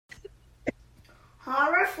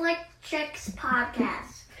Horror Flick Chicks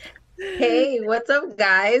podcast. Hey, what's up,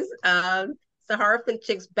 guys? It's the Horror Flick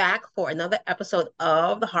Chicks back for another episode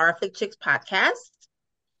of the Horror Flick Chicks podcast.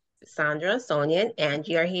 Sandra, Sonia, and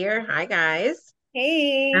Angie are here. Hi, guys.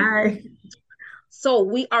 Hey. Hi. So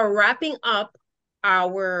we are wrapping up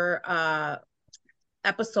our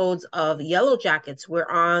episodes of Yellowjackets. We're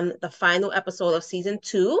on the final episode of season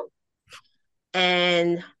 2,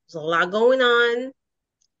 and there's a lot going on.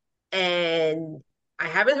 And I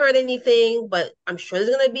haven't heard anything, but I'm sure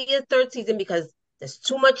there's gonna be a third season because there's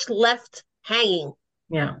too much left hanging.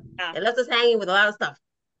 Yeah. They left us hanging with a lot of stuff.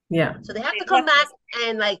 Yeah. So they have to They come left back us.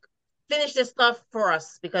 and like finish this stuff for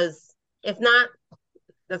us because if not,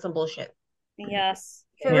 that's some bullshit. Yes,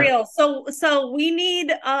 for Yeah. real. So we need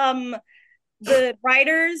the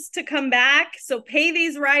writers to come back. So pay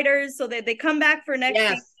these writers so that they come back for next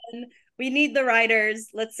Yes, season. We need the writers.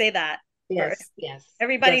 Let's say that yes, first. yes.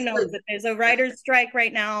 Everybody Yes, knows that there's a writers strike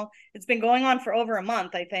right now. It's been going on for over a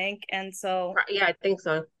month, I think. And so yeah, I think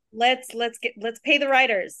so. let's pay the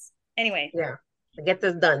writers. Anyway. Yeah, get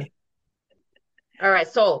this done. All right,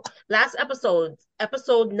 so last episode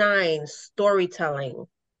 9, storytelling.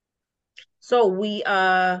 So we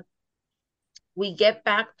get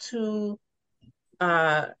back to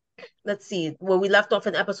uh let's see where we left off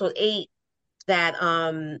in episode 8 that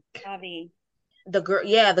Javi.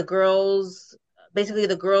 the girls, basically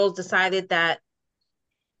the girls decided that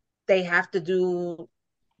they have to do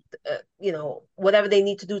whatever they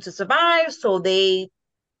need to do to survive, so they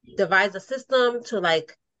devised a system to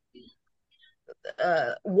like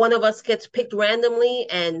one of us gets picked randomly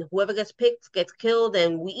and whoever gets picked gets killed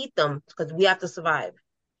and we eat them because we have to survive.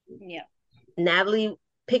 Yeah. Natalie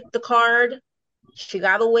picked the card. She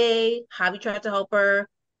got away. Javi tried to help her.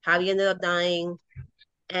 Javi ended up dying,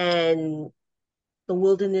 and the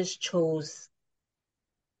wilderness chose.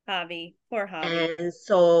 Javi. Poor Javi. And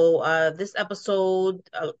so this episode,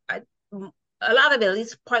 a lot of it, at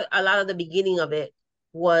least a lot of the beginning of it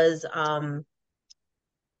was uh,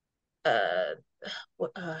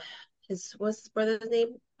 what's his brother's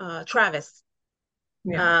name? Travis.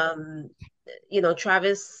 Yeah.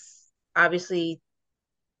 Travis obviously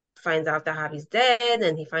finds out that Javi's dead,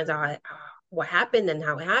 and he finds out what happened and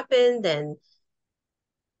how it happened, and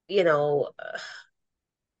you know,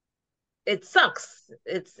 it sucks.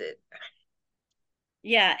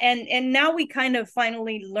 Yeah, and now we kind of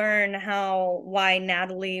finally learn why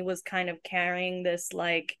Natalie was kind of carrying this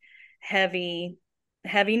like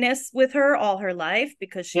heaviness with her all her life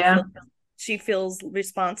because Yeah. she feels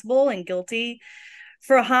responsible and guilty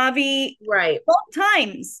for Javi Right. both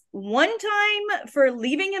times. One time for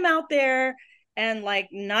leaving him out there and like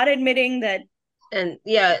not admitting that, And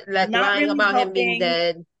yeah, like not lying really about him being helping,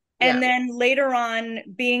 dead. and Yeah. then later on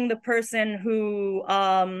being the person who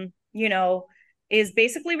is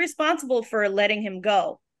basically responsible for letting him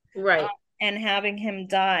go, Right. and having him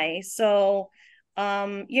die. So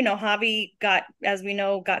Javi got, as we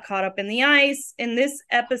know, got caught up in the ice. In this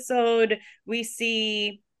episode we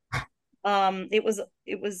see it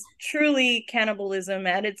was truly cannibalism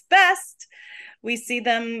at its best. We see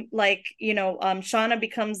them like, Shauna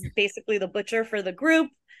becomes basically the butcher for the group,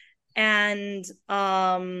 and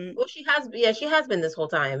Well, she has been this whole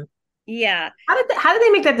time. yeah, How did they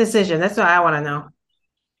make that decision? That's what I want to know.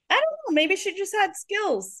 I don't know, maybe she just had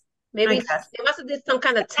skills. I Maybe guess. they must have did some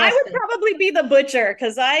kind of I testing. would probably be the butcher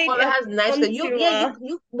because I Well, that am has nice. prone You, to yeah,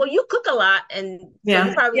 you cook a lot, and so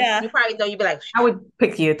Yeah. yeah. you probably know. You'd be like, I would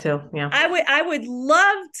pick you too. Yeah. I would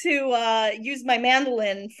love to use my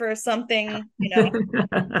mandolin for something,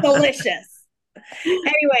 delicious.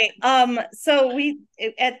 Anyway, so we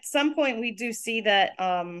at some point we do see that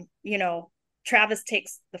Travis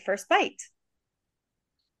takes the first bite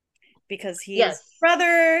because he is yes.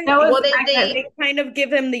 brother. That was Well, They kind of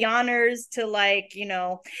give him the honors to, like,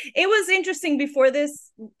 it was interesting before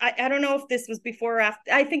this. I don't know if this was before or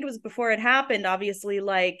after. I think it was before it happened, obviously.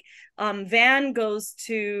 Like, Van goes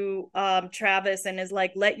to Travis and is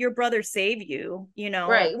like, let your brother save you,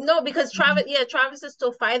 right. No, because Travis is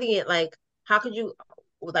still fighting it. Like, how could you?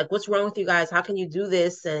 Like, what's wrong with you guys? How can you do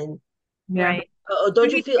this? And yeah. Right. So don't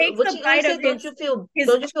you he feel? takes What a you gonna bite say? of his Don't you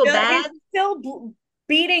feel his bad? still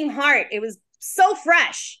beating heart. It was so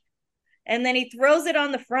fresh, and then he throws it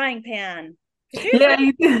on the frying pan. Could you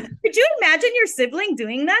Yeah. could you imagine your sibling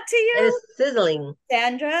doing that to And you, it's sizzling.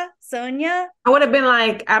 Sandra, Sonia? I would have been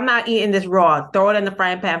like, I'm not eating this raw. Throw it in the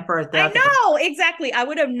frying pan first. Then I I'll take it. know, exactly. I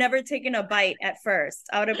would have never taken a bite at first.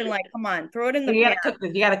 I would have been like, "Come on, throw it in the You pan." gotta cook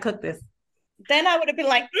this. You gotta cook this. Then I would have been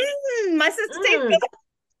like, "My sister tastes Mm.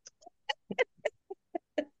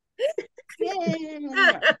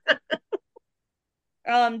 good."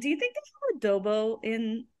 Do you think they have adobo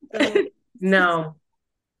in the No,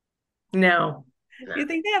 no, do you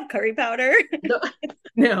think they have curry powder? No,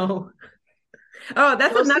 no. Oh,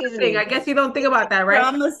 that's no another thing. seasoning. I guess you don't think about that, right?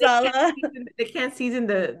 Garam masala. They can't season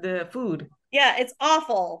the food. Yeah, it's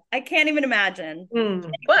awful. I can't even imagine. Mm,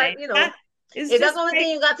 Anyway, But that is if that's just the only like,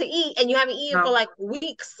 thing you got to eat and you haven't eaten for no, like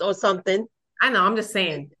weeks or something, I know. I'm just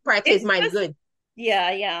saying. probably tastes it's mighty just good.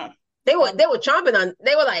 yeah. They were chomping on.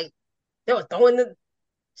 They were throwing the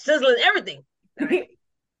sizzling everything.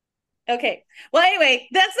 Okay. Well, anyway,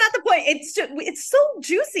 that's not the point. It's so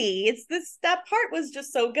juicy. That part was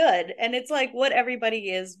just so good, and it's like what everybody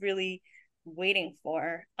is really waiting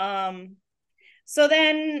for. So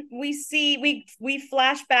then we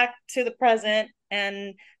flash back to the present,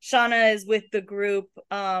 and Shauna is with the group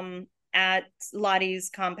at Lottie's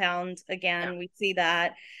compound again. Yeah. We see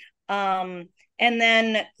that. And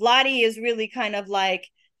then Lottie is really kind of like,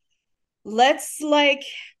 let's like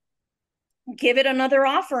give it another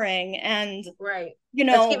Right. and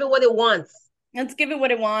Let's give it what it wants. let's give it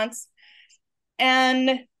what it wants.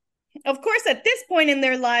 And of course, at this point in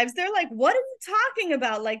their lives, they're like, what are you talking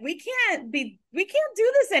about? Like, we can't do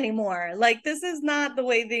this anymore. Like, this is not the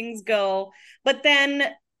way things go. But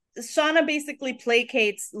then Shauna basically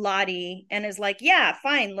placates Lottie and is like, yeah,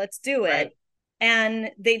 fine, let's do it. Right.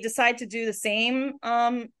 And they decide to do the same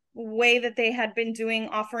way that they had been doing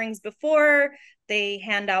offerings before. They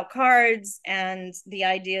hand out cards, and the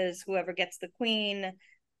idea is whoever gets the queen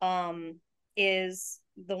is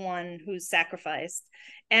the one who's sacrificed.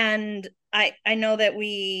 And I know that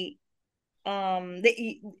we also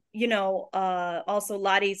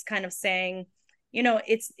Lottie's kind of saying,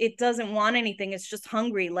 it doesn't want anything, it's just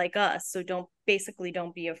hungry like us, so don't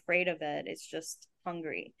be afraid of it, it's just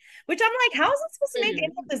hungry. Which I'm like, how is it supposed to make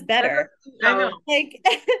any of this better? I know. Like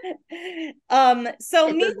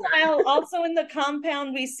so meanwhile, also in the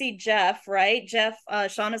compound, we see Jeff, right? Jeff,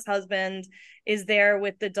 Shauna's husband, is there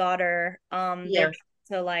with the daughter. They're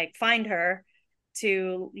to like find her,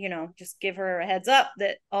 to just give her a heads up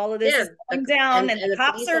that all of this is going down, and the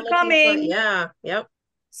cops are coming. Yep.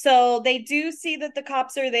 So they do see that the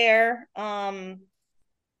cops are there. And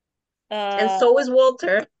so is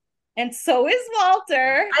Walter. And so is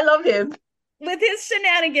Walter. I love him with his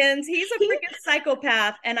shenanigans. He's a freaking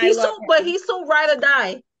psychopath, and I love him. But he's so ride or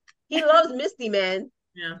die. He loves Misty, man.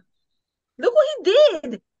 Yeah. Look what he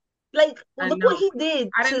did. Like, look what he did.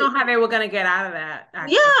 I didn't know how they were gonna get out of that.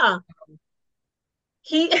 Actually.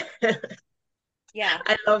 Yeah. Yeah.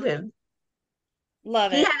 I love him.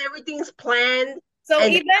 Love it. He had everything's planned. So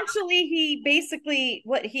eventually he basically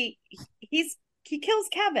he kills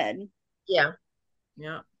Kevin. Yeah.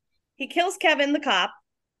 Yeah. He kills Kevin, the cop.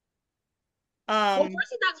 Well,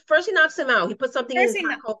 first he knocks him out. He puts something in his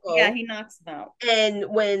hot cocoa. Yeah, he knocks him out. And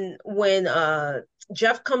when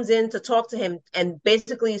Jeff comes in to talk to him and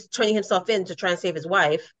basically is turning himself in to try and save his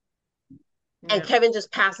wife, and Kevin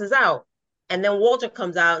just passes out. And then Walter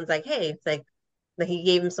comes out and is like, hey, it's like he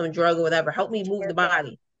gave him some drug or whatever. Help me move the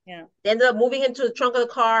body. Yeah. They ended up moving him to the trunk of the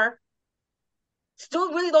car. Still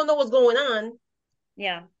really don't know what's going on.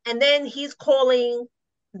 Yeah. And then he's calling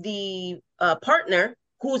the partner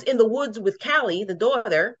who's in the woods with Callie, the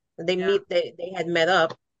daughter. They had met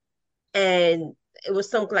up, and it was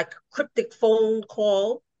some like cryptic phone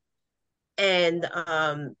call. And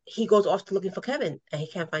he goes off to looking for Kevin, and he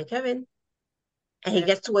can't find Kevin. And he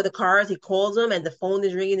gets to where the car is. He calls him, and the phone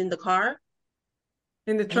is ringing in the car.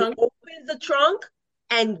 In the trunk. He opens the trunk,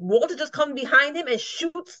 and Walter just comes behind him and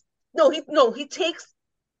shoots. He takes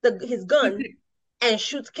his gun and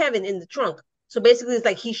shoots Kevin in the trunk. So basically, it's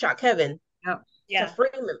like he shot Kevin to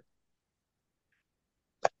frame him.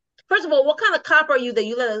 First of all, what kind of cop are you that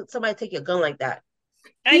you let somebody take your gun like that?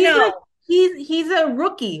 I know. He's a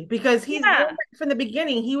rookie because from the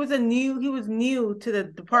beginning. He was new to the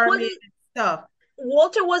department and stuff.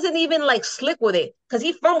 Walter wasn't even like slick with it because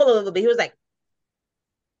he fumbled a little bit. He was like,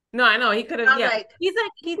 no, I know he could have. Yeah,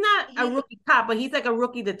 he's not a rookie cop, but he's like a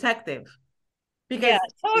rookie detective. Because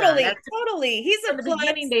totally. He's from the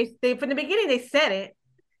beginning. From the beginning they said it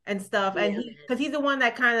and stuff, and because he's the one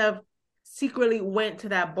that kind of secretly went to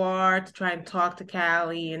that bar to try and talk to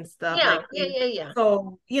Callie and stuff. Yeah.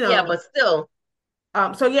 So but still.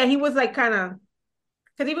 So he was like kind of,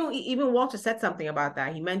 because even Walter said something about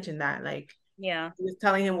that. He mentioned that, like. Yeah. He was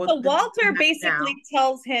telling him what. So Walter basically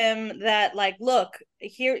tells him that, like, look,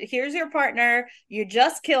 here's your partner. You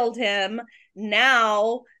just killed him.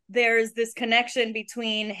 Now there's this connection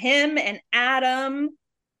between him and Adam.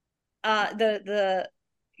 The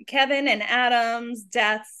Kevin and Adam's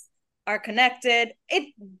deaths are connected.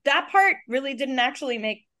 That part really didn't actually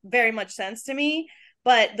make very much sense to me.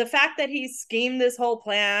 But the fact that he schemed this whole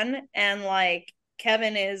plan and like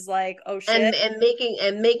Kevin is like, oh shit. And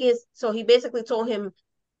making so he basically told him,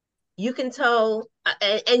 you can tell,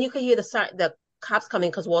 and you can hear the cops coming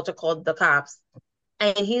because Walter called the cops,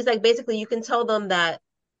 and he's like, basically, you can tell them that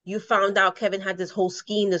you found out Kevin had this whole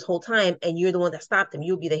scheme this whole time, and you're the one that stopped him.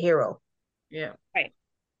 You'll be the hero. Yeah. Right.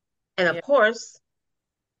 And of course,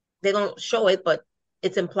 they don't show it, but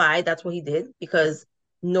it's implied that's what he did because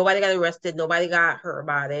nobody got arrested, nobody got hurt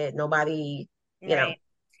about it, nobody, you know.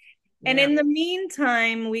 And in the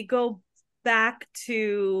meantime, we go back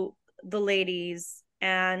to the ladies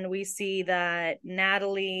and we see that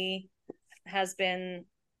Natalie has been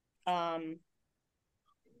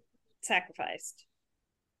sacrificed.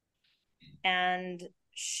 And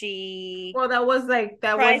she that was an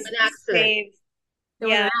accident. It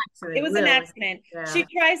was an accident. It was an accident. Yeah. She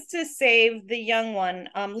tries to save the young one,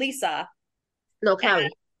 Lisa. No, Callie.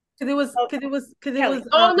 Because it was.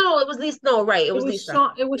 Oh no, it was Lisa. No, right, it was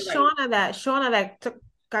Lisa. It was Shauna that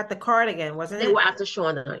got the card again, wasn't it? They were after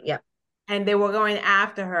Shauna, yeah. And they were going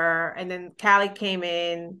after her, and then Callie came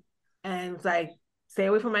in and was like, "Stay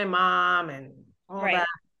away from my mom," and all that.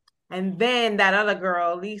 And then that other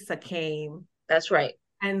girl, Lisa, came. That's right.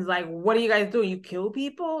 And like, what are you guys doing? You kill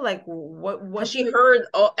people? Like, what? She heard.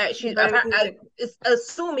 It's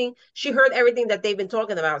assuming she heard everything that they've been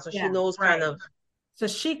talking about, so she knows kind of. So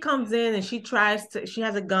she comes in and she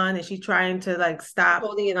has a gun and she's trying to like stop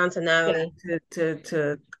holding it onto Natalie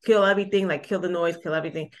to kill everything, like kill the noise, kill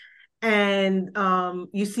everything. And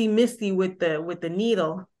you see Misty with the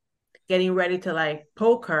needle getting ready to like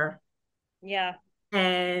poke her. Yeah.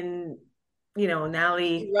 And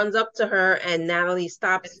Natalie runs up to her and Natalie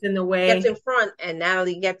stops in the way, gets in front, and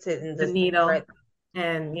Natalie gets it in the needle. Right.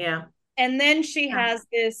 And and then she has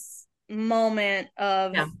this moment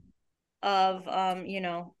of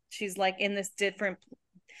she's like in this different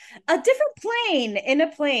plane in a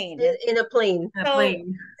plane.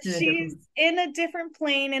 She's in a different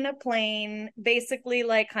plane in a plane, basically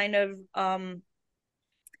like kind of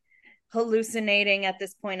hallucinating at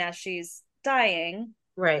this point as she's dying.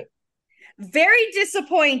 Right. Very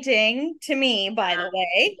disappointing to me, by the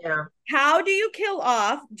way. Yeah. How do you kill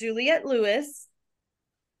off Juliette Lewis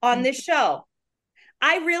on this show?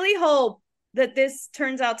 I really hope that this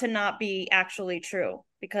turns out to not be actually true,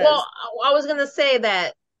 because I was gonna say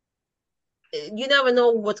that you never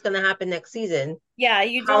know what's gonna happen next season. Yeah,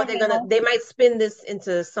 you don't know. They might spin this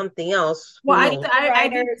into something else. Well,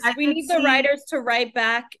 we need the writers to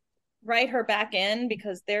write her back in,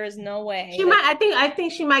 because there is no way she might. I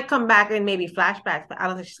think she might come back in maybe flashbacks, but I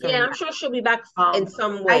don't think she's coming back. I'm sure she'll be back in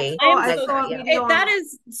some way. That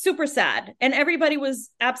is super sad, and everybody was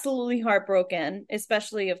absolutely heartbroken,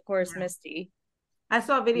 especially of course Misty. I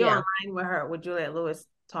saw a video online with Juliette Lewis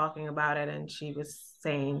talking about it, and she was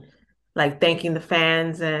saying like thanking the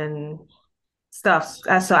fans and stuff.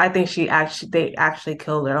 So I think they actually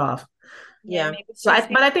killed her off. Yeah. So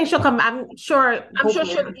but I think she'll come. I'm sure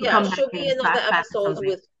she'll be in other episodes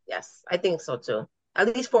with. Yes, I think so too.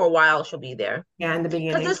 At least for a while, she'll be there. Yeah, in the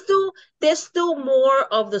beginning. Because there's still more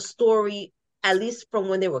of the story, at least from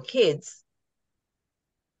when they were kids.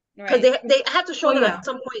 Because they have to show them at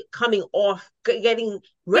some point coming off, getting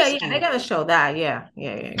rescued. Yeah, they gotta show that. Yeah.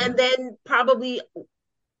 And then probably,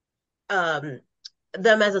 them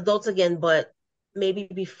as adults again, but maybe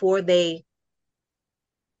before they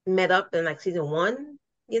met up in like season 1,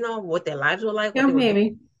 what their lives were like.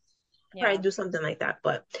 Maybe. Probably do something like that.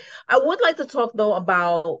 But I would like to talk though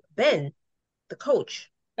about Ben, the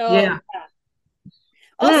coach. Oh, yeah.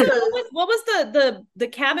 Also, what was the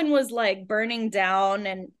cabin was like burning down,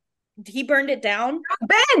 and he burned it down?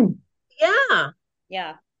 Ben.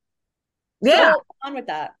 Yeah. So, on with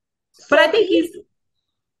that. But I think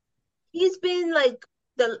he's been like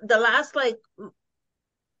the last like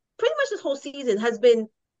pretty much this whole season has been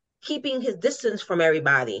keeping his distance from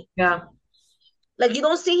everybody. Yeah. Like you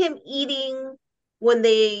don't see him eating when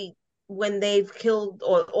they've killed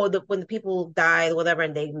or when the people died or whatever,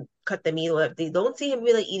 and they cut the meat or whatever. They don't see him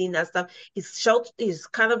really eating that stuff. He's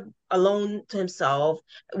kind of alone to himself.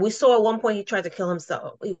 We saw at one point he tried to kill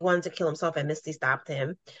himself. He wanted to kill himself, and Misty stopped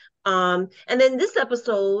him. And then this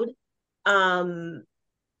episode,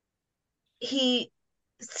 he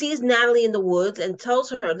sees Natalie in the woods and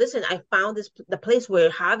tells her, "Listen, I found the place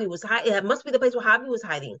where Javi was hiding. It must be the place where Javi was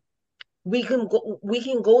hiding. We can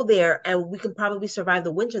go there, and we can probably survive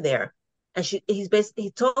the winter there." And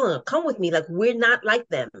he told her, "Come with me. Like, we're not like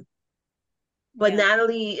them." But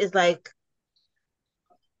Natalie is like,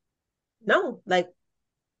 "No, like,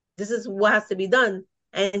 this is what has to be done."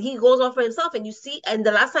 and he goes off for himself. And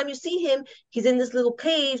the last time you see him, he's in this little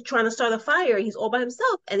cave trying to start a fire. He's all by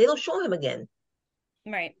himself, and they don't show him again.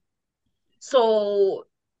 Right. So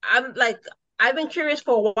I'm like, I've been curious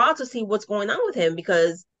for a while to see what's going on with him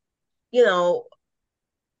because, you know,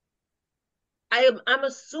 I'm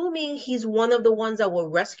assuming he's one of the ones that were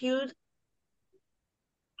rescued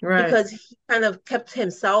Right. because he kind of kept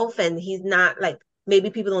himself and he's not like, maybe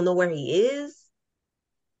people don't know where he is.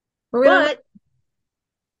 But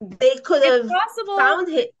they could have found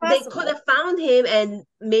him. They could have found him and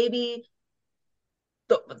maybe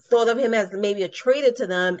thought of him as maybe a traitor to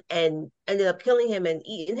them and ended up killing him and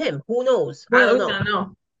eating him. Who knows? I don't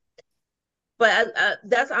know. But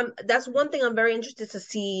that's one thing I'm very interested to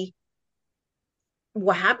see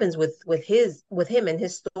what happens with him and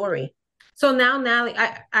his story. So now Natalie,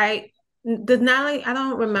 does Natalie? I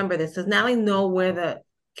don't remember this. Does Natalie know where the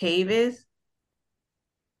cave is?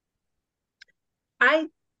 I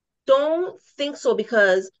don't think so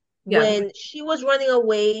because when she was running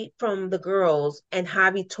away from the girls and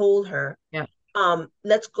Javi told her,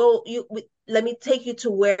 let's go. Let me take you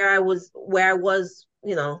to where I was,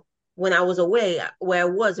 you know, when I was away, where I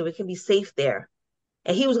was, and we can be safe there.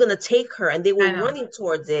 And he was gonna take her, and they were running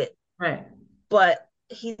towards it, right? But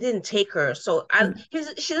he didn't take her, so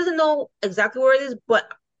she doesn't know exactly where it is.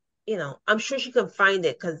 But you know, I'm sure she can find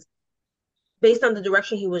it because based on the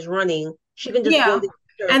direction he was running, she can just go there.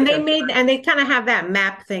 And they kind of have that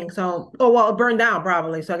map thing. So, it burned down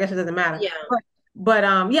probably. So I guess it doesn't matter. Yeah. But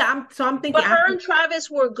I'm thinking. But her and Travis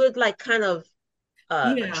were good, like kind of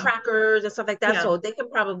trackers and stuff like that. So they can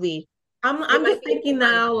probably. I'm just thinking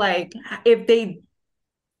now, like if they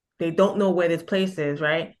don't know where this place is,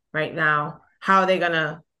 right now, how are they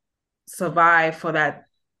gonna survive for that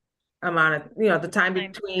amount of the time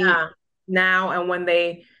between now and when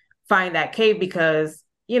they find that cave? Because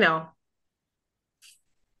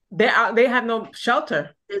they have no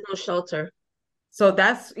shelter. There's no shelter. So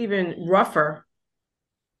that's even rougher.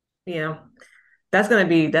 That's gonna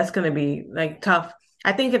be like tough.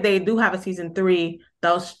 I think if they do have a season 3,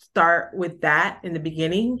 they'll start with that in the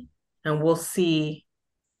beginning, and we'll see.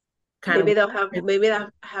 Maybe they'll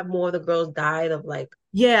have more of the girls died of like.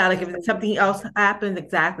 Yeah, like if something else happens,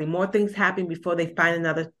 exactly. More things happen before they find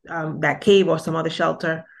another that cave or some other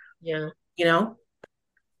shelter. Yeah.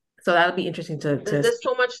 So that'll be interesting to there's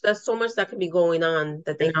so much that can be going on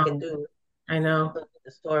that they can do. I know.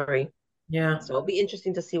 The story. Yeah. So it'll be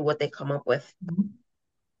interesting to see what they come up with.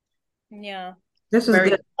 Yeah. This was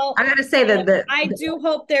good. Well, I gotta say that I do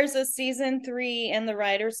hope there's a season 3 and the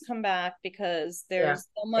writers come back because there's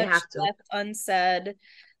so much left unsaid.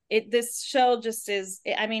 This show just is,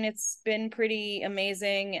 I mean, it's been pretty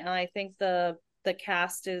amazing. And I think the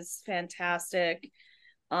cast is fantastic.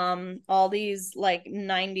 All these like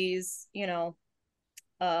 90s,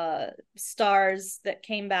 stars that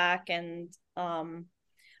came back, and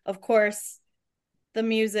of course the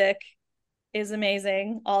music is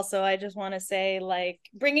amazing. Also, I just want to say, like,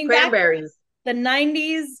 bringing Cranberries. Back the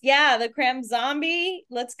 90s, the Cram Zombie,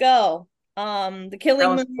 let's go. The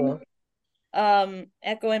Killing Moon, cool.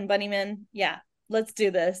 Echo and Bunnyman, let's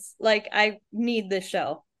do this. Like, I need this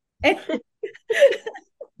show.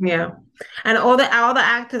 Yeah, and all the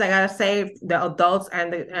actors, I gotta say, the adults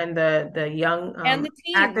and the young and the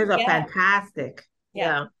team, actors are fantastic.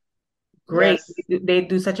 Yeah, great. Yes. They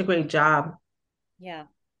do such a great job. Yeah,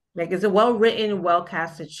 like it's a well written, well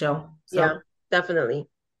casted show. So. Yeah, definitely.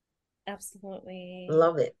 Absolutely,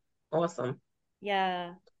 love it. Awesome.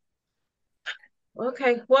 Yeah.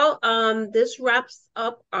 Okay, well, this wraps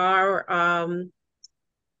up our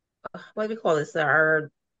what do we call this?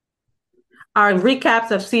 Our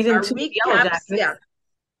recaps of season 2 of Yellowjackets. Yeah,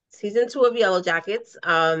 season 2 of Yellowjackets.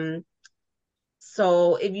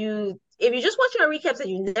 So if you just watching our recaps and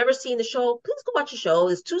you've never seen the show, please go watch the show.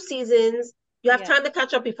 It's 2 seasons. You have time to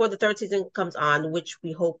catch up before the 3rd season comes on, which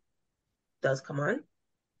we hope does come on.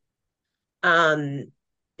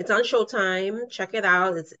 It's on Showtime. Check it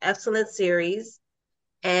out. It's an excellent series,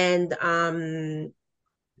 and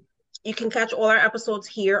you can catch all our episodes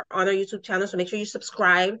here on our YouTube channel. So make sure you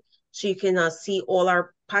subscribe so you can see all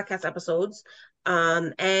our podcast episodes.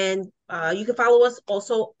 And you can follow us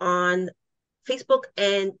also on Facebook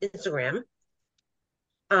and Instagram.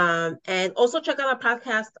 And also check out our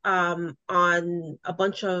podcast on a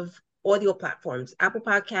bunch of audio platforms: Apple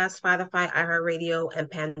Podcasts, Spotify, iHeartRadio, and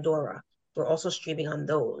Pandora. We're also streaming on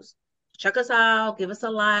those. Check us out. Give us a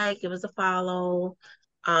like. Give us a follow.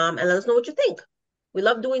 And let us know what you think. We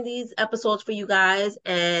love doing these episodes for you guys,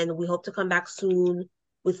 and we hope to come back soon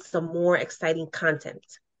with some more exciting content.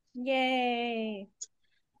 Yay!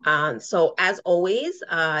 So as always,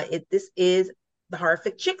 this is the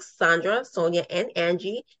Horrific Chicks, Sandra, Sonia, and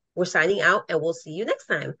Angie. We're signing out, and we'll see you next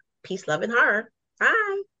time. Peace, love, and horror.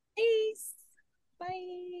 Bye. Peace.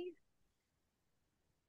 Bye.